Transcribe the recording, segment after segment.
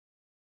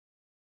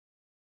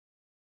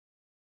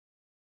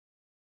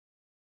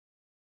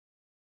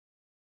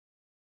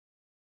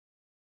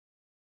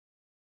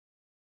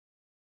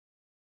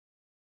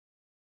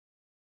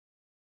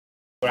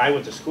When I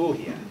went to school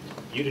here,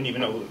 you didn't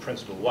even know who the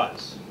principal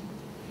was.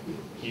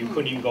 You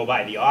couldn't even go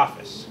by the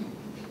office.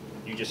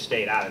 You just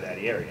stayed out of that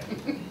area.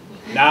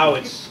 Now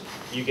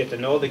you get to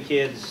know the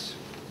kids,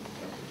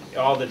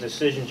 all the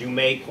decisions you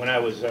make. When I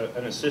was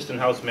an assistant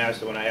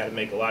housemaster, when I had to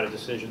make a lot of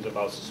decisions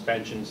about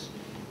suspensions,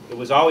 it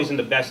was always in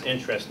the best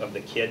interest of the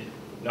kid,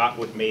 not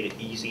what made it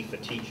easy for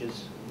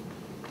teachers.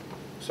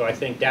 So I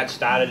think that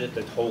started it.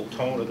 The whole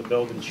tone of the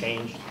building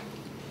changed.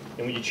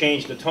 And when you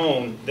change the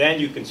tone, then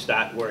you can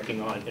start working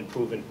on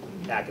improving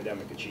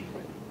academic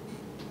achievement.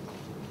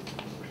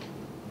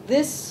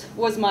 This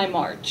was my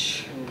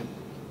March.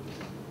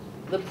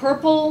 The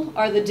purple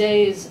are the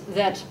days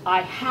that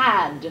I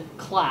had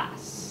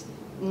class,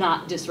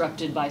 not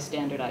disrupted by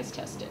standardized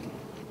testing.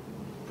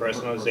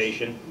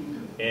 Personalization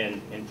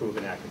and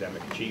improving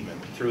academic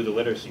achievement through the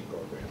literacy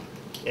program.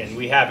 And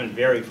we haven't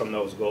varied from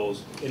those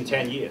goals in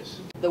 10 years.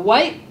 The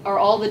white are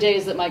all the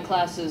days that my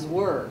classes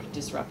were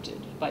disrupted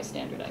by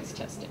standardized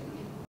testing.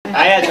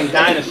 I had some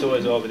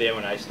dinosaurs over there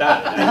when I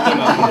started. I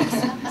came up with,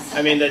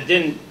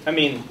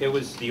 it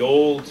was the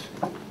old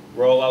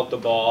roll out the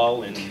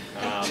ball and, you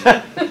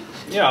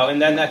know,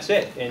 and then that's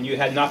it. And you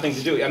had nothing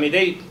to do. I mean,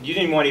 you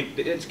didn't want to,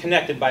 it's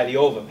connected by the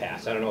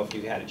overpass. I don't know if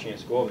you had a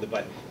chance to go over it,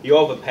 but the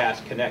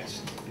overpass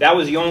connects. That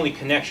was the only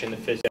connection the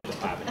phys ed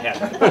department had.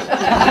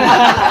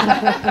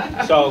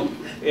 So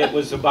it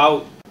was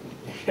about,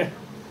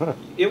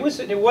 it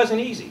wasn't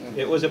easy.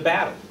 It was a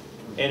battle.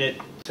 And it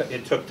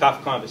took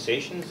tough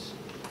conversations.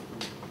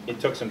 It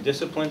took some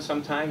discipline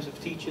sometimes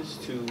of teachers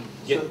to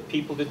get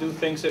people to do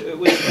things. It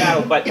was a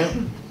battle, but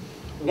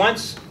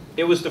once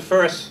it was the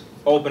first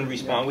open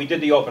response, we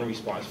did the open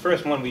response.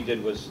 First one we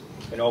did was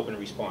an open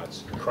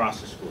response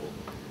across the school.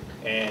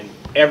 And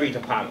every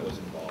department was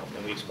involved,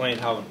 and we explained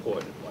how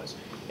important it was.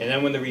 And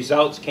then when the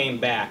results came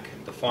back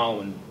the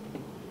following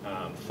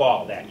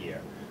fall that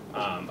year,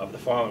 of the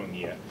following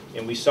year,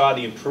 and we saw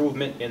the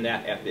improvement in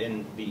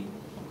the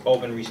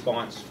open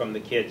response from the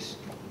kids,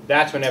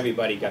 that's when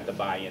everybody got the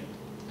buy-in.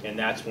 And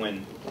that's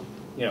when,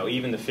 you know,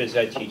 even the phys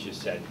ed teachers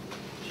said,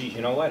 geez, you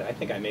know what, I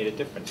think I made a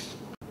difference.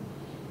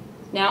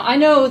 Now, I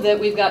know that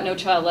we've got No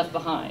Child Left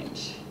Behind,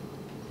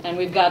 and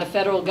we've got a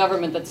federal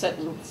government that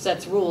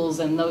sets rules,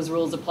 and those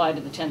rules apply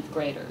to the 10th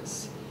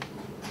graders.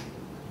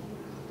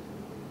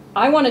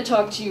 I want to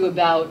talk to you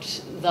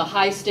about the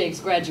high-stakes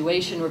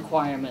graduation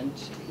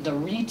requirement, the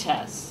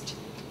retest,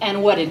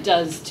 and what it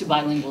does to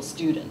bilingual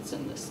students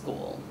in this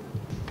school.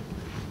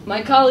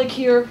 My colleague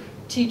here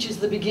teaches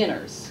the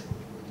beginners.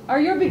 Are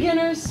your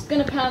beginners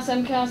going to pass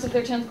MCAS if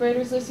they're 10th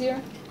graders this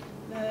year?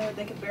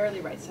 They can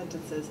barely write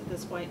sentences at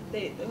this point.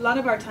 A lot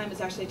of our time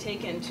is actually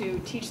taken to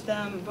teach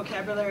them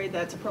vocabulary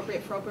that's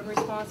appropriate for open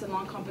response and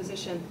long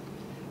composition.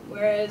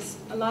 Whereas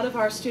a lot of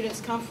our students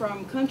come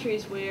from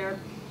countries where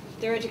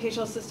their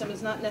educational system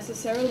is not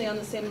necessarily on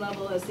the same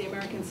level as the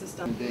American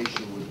system. The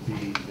recommendation would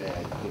be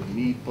that the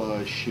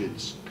MIPA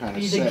should kind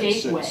of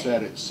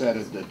set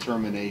a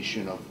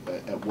determination of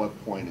at what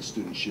point a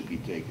student should be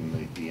taking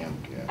the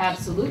MCAS.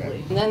 Absolutely.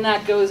 Okay. And then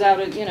that goes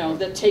out, you know,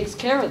 that takes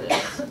care of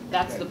this.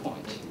 That's the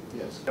point.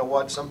 Yes. You know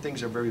what? Some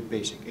things are very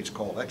basic. It's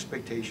called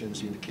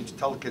expectations. You know,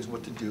 tell the kids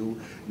what to do.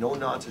 No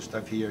nonsense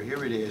stuff here.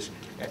 Here it is,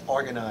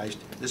 organized.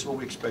 This is what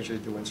we expect you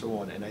to do, and so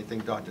on. And I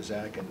think Dr.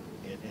 Zach and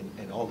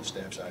all the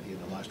staffs out here in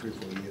the last 3 or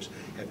 4 years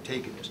have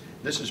taken this.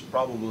 This is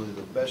probably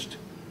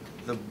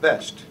the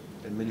best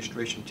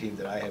administration team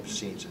that I have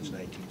seen since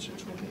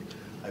 1960.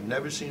 I've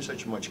never seen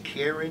such much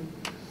caring,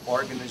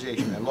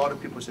 organization. And a lot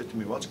of people said to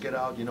me, let's get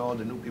out, you know,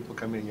 the new people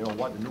come in. You know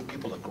what? The new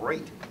people are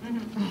great.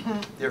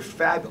 They're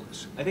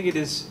fabulous. I think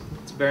it's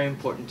very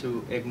important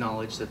to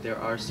acknowledge that there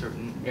are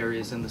certain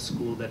areas in the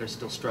school that are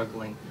still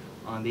struggling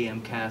on the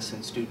MCAS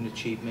and student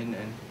achievement,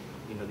 and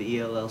you know, the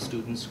ELL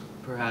students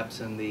perhaps,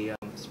 and the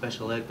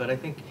special ed. But I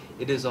think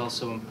it is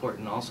also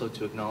important also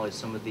to acknowledge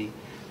some of the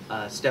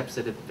steps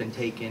that have been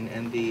taken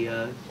and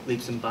the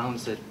leaps and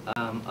bounds that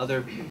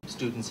other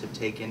students have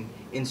taken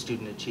in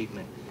student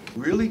achievement.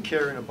 Really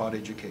caring about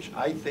education.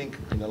 I think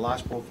in the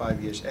last 4 or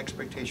 5 years,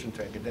 expectation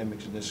to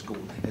academics in this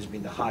school has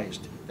been the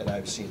highest that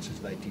I've seen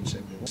since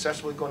 1970.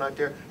 Successfully going out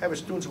there, I have a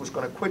student who was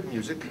going to quit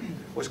music,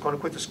 was going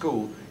to quit the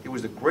school. He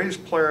was the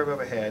greatest player I've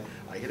ever had.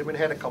 I hit him in the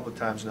head a couple of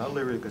times, not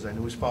literally because I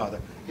knew his father.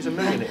 He's a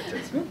millionaire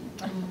today.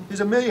 He's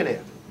a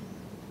millionaire.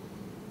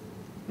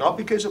 Not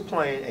because of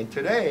playing, and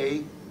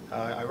today,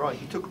 ironic,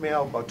 he took me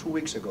out about 2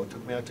 weeks ago,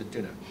 took me out to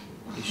dinner.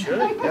 He should?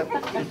 Yep.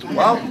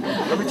 Well,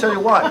 let me tell you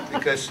why,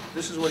 because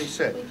this is what he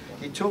said.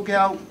 He took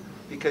out,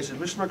 because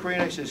Mr.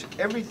 McRae says,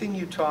 everything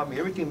you taught me,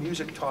 everything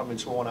music taught me and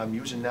so on, I'm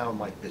using now in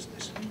my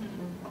business.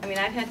 I mean,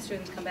 I've had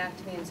students come back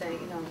to me and say,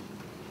 you know,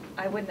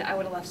 I would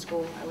have left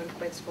school, I would have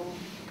quit school.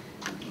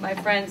 My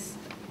friends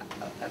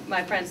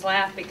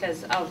laugh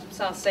because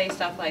I'll say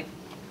stuff like,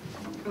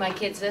 my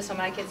kid's this or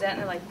my kid's that, and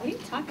they're like, what are you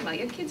talking about?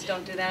 Your kids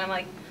don't do that. I'm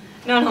like,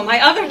 no, my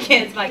other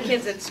kids, my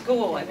kids at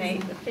school, and they,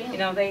 you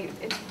know, they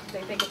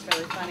think it's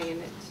really funny,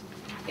 and it's,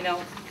 you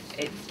know,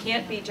 it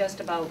can't be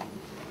just about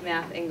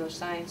math, English,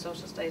 science,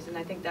 social studies, and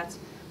I think that's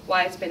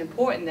why it's been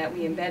important that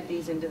we embed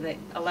these into the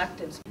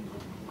electives.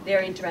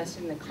 they're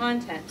interested in the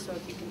content. So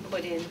if you can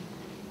put in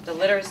the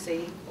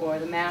literacy or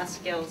the math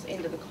skills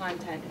into the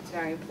content, it's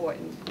very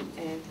important.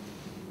 And,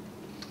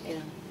 you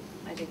know,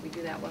 I think we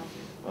do that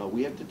well.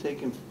 We have to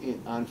take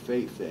on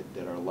faith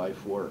that our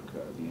life work,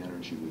 the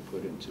energy we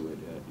put into it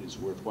is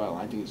worthwhile.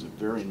 I think it's a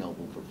very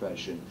noble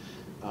profession.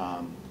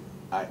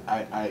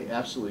 I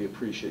absolutely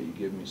appreciate you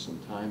giving me some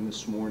time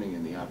this morning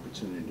and the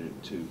opportunity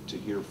to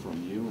hear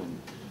from you,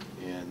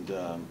 and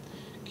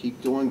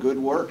keep doing good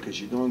work, because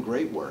you're doing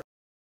great work.